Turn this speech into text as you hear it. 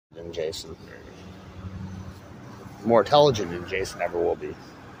than Jason. More intelligent than Jason ever will be.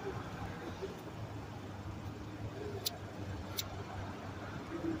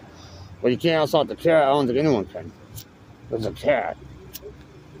 But you can't assault the cat. I don't think anyone can. It's a cat.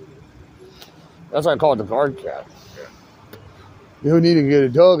 That's why I call it the guard cat. You need to get a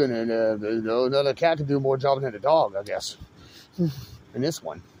dog in it. Another cat can do more job than a dog, I guess. In this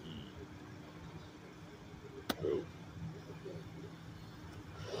one.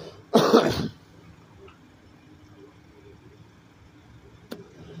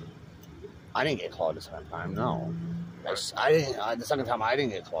 I didn't get clawed the second time, no. I didn't. The second time I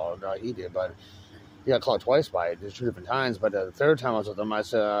didn't get clawed. He did, but he got clawed twice by it. There's 2 different times. But the third time I was with him, I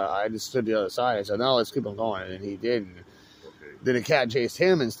said, I just stood the other side. I said, no, let's keep him going. And he did. And then the cat chased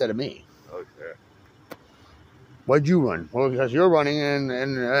him instead of me. Okay. Why'd you run? Well, because you're running and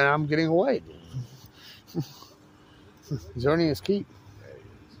I'm getting away. He's earning his keep.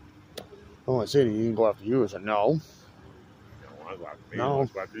 Oh, I said he didn't go after you. I said, no. I want to go after me. No. I want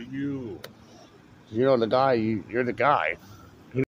to go after you. You know the guy. You're the guy.